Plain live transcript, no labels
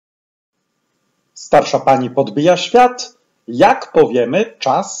Starsza pani podbija świat. Jak powiemy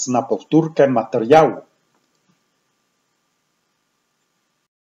czas na powtórkę materiału?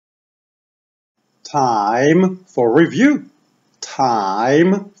 Time for review.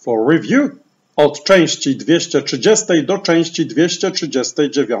 Time for review. Od części 230 do części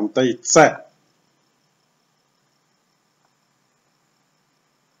 239c.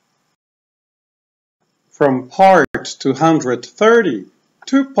 From part 230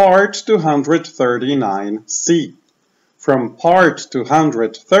 to part 239c. From part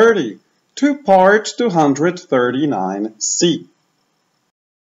 230 to part 239c.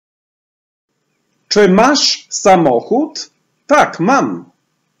 Czy masz samochód? Tak, mam.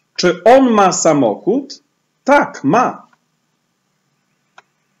 Czy on ma samochód? Tak, ma.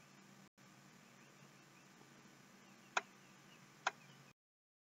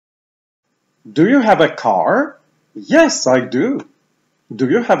 Do you have a car? Yes, I do. Do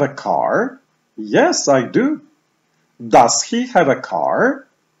you have a car? Yes, I do. Does he have a car?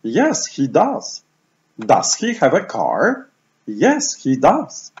 Yes, he does. Does he have a car? Yes, he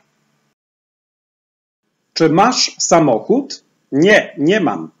does. Czy masz samochód? Nie, nie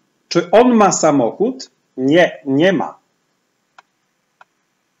mam. Czy on ma samochód? Nie, nie ma.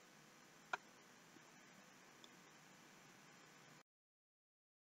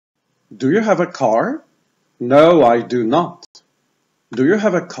 Do you have a car? No, I do not. Do you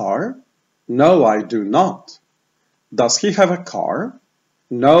have a car? No, I do not. Does he have a car?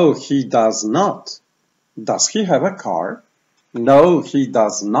 No, he does not. Does he have a car? No, he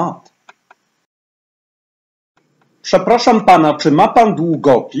does not. Przepraszam pana, czy ma pan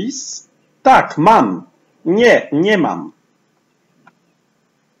długopis? Tak, mam. Nie, nie mam.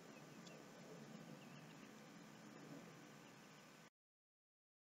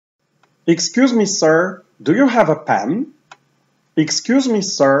 Excuse me, sir, do you have a pen? Excuse me,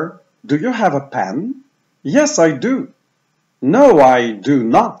 sir, do you have a pen? Yes, I do. No, I do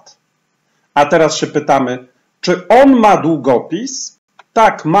not. A teraz się pytamy, czy on ma długopis?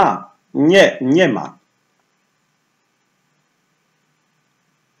 Tak, ma. Nie, nie ma.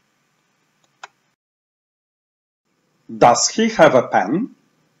 Does he have a pen?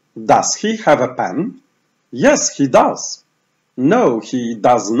 Does he have a pen? Yes, he does. No, he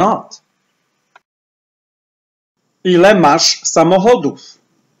does not. Ile masz samochodów?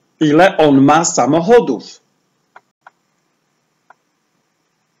 Ile on ma samochodów?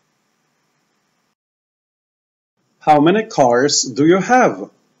 How many cars do you have?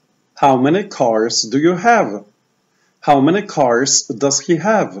 How many cars do you have? How many cars does he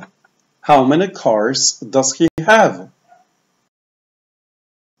have? How many cars does he have?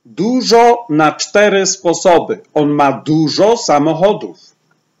 Dużo na 4 sposoby. On ma dużo samochodów.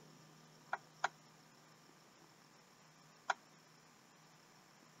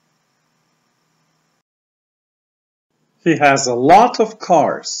 He has a lot of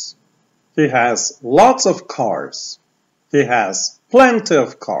cars. He has lots of cars. He has plenty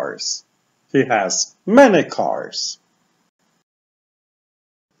of cars. He has many cars.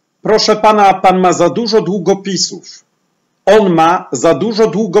 Proszę pana, pan ma za dużo długopisów. On ma za dużo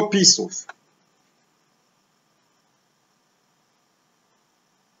długopisów.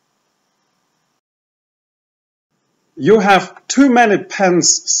 You have too many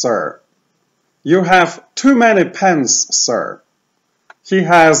pens, sir. You have too many pens, sir. He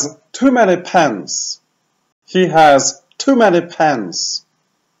has too many pens. He has too many pens.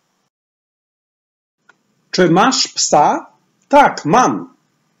 Czy masz psa? Tak, mam.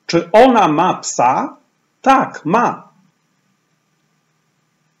 Czy ona ma psa? Tak, ma.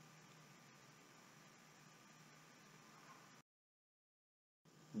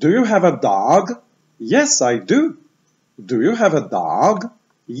 Do you have a dog? Yes, I do. Do you have a dog?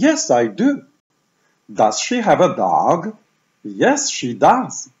 Yes, I do. Does she have a dog? Yes, she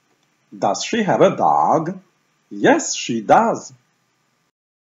does. Does she have a dog? Yes, she does.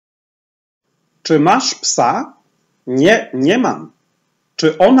 Czy masz psa? Nie, nie mam.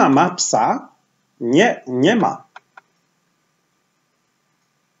 Czy ona ma psa? Nie, nie ma.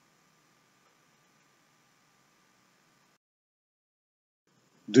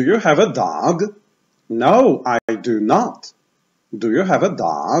 Do you have a dog? No, I do not. Do you have a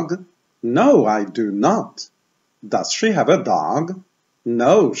dog? No, I do not. Does she have a dog?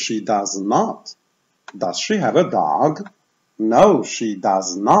 No, she does not. Does she have a dog? No, she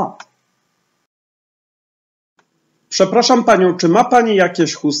does not. Przepraszam panią, czy ma pani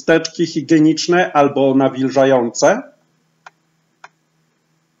jakieś chusteczki higieniczne albo nawilżające?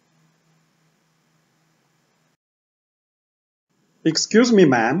 Excuse me,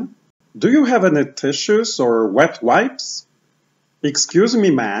 ma'am. Do you have any tissues or wet wipes? Excuse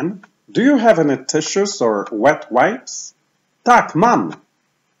me, ma'am. Do you have any tissues or wet wipes? Tak, mam.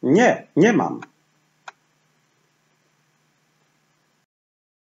 Nie, nie mam.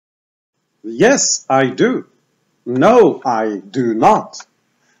 Yes, I do. No, I do not.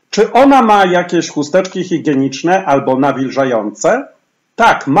 Czy ona ma jakieś chusteczki higieniczne albo nawilżające?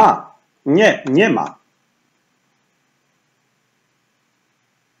 Tak, ma. Nie, nie ma.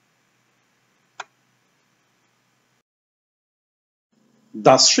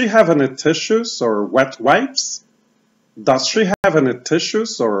 Does she have any tissues or wet wipes? Does she have any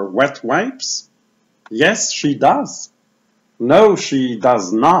tissues or wet wipes? Yes, she does. No, she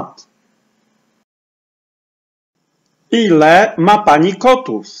does not. Ile ma pani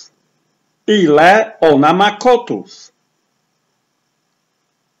kotów? Ile ona ma kotów?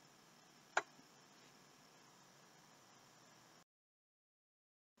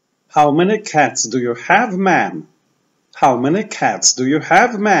 How many cats do you have, ma'am? How many cats do you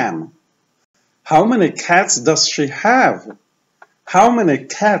have, ma'am? How many cats does she have? How many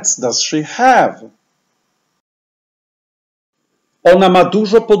cats does she have? Ona ma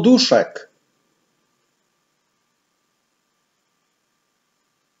dużo poduszek.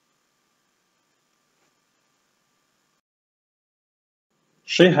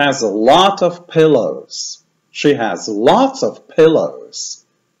 She has a lot of pillows. She has lots of pillows.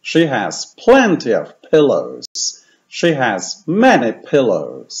 She has plenty of pillows. She has many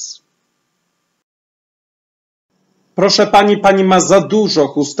pillows. Proszę pani, pani ma za dużo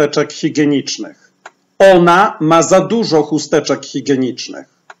chusteczek higienicznych. Ona ma za dużo chusteczek higienicznych.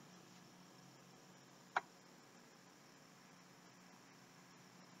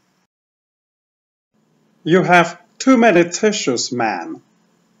 You have too many tissues, ma'am.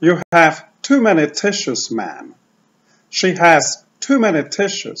 You have too many tissues, ma'am. She has too many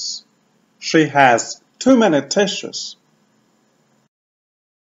tissues. She has too many tissues.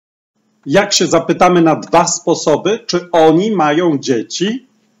 Jak się zapytamy na dwa sposoby, czy oni mają dzieci?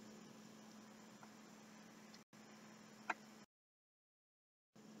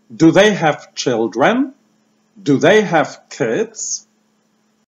 Do they have children? Do they have kids?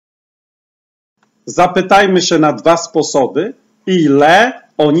 Zapytajmy się na dwa sposoby, ile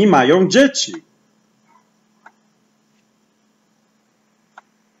oni mają dzieci.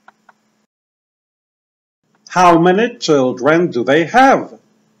 How many children do they have?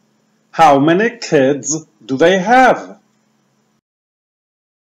 How many kids do they have?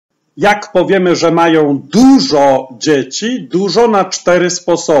 Jak powiemy, że mają dużo dzieci? Dużo na 4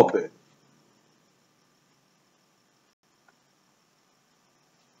 sposoby.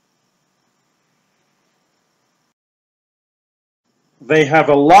 They have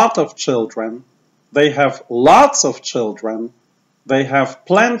a lot of children. They have lots of children. They have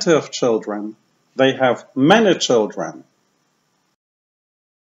plenty of children. They have many children.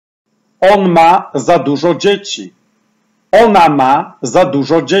 On ma za dużo dzieci. Ona ma za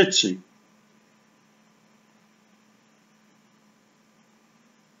dużo dzieci.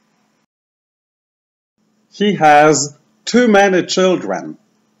 He has too many children.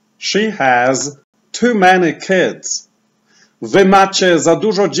 She has too many kids. Wy macie za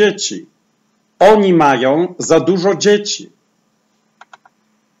dużo dzieci. Oni mają za dużo dzieci.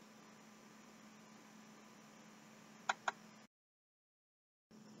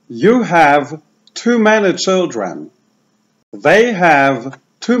 You have too many children. They have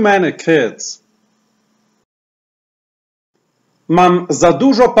too many kids. Mam za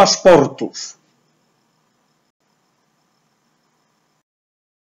dużo paszportów.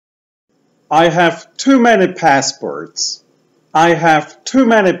 I have too many passports. I have too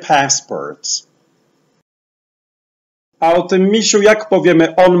many passports. A o tym misiu jak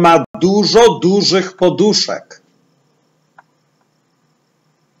powiemy? On ma dużo dużych poduszek.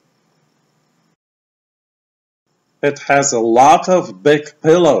 It has a lot of big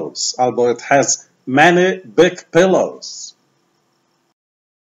pillows. Albo it has many big pillows.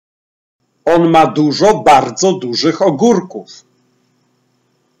 On ma dużo bardzo dużych ogórków.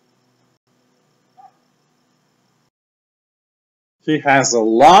 He has a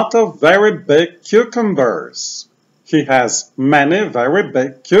lot of very big cucumbers. He has many very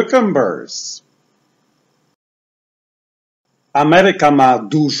big cucumbers. Ameryka ma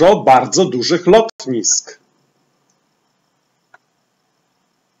dużo bardzo dużych lotnisk.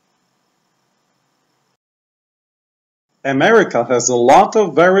 America has a lot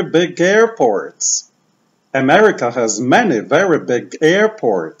of very big airports. America has many very big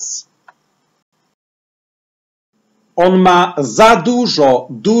airports. On ma za dużo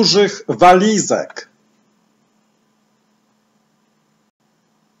dużych walizek.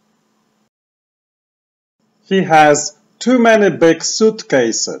 He has too many big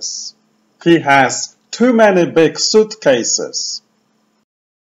suitcases. He has too many big suitcases.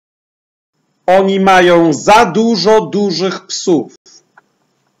 Oni mają za dużo dużych psów.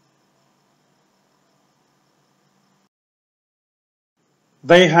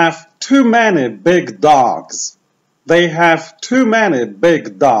 They have too many big dogs. They have too many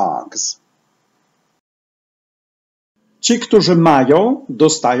big dogs. Ci, którzy mają,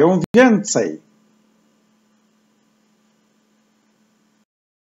 dostają więcej.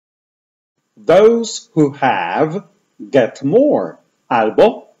 Those who have get more.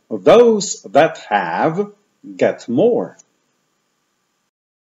 Albo those that have get more.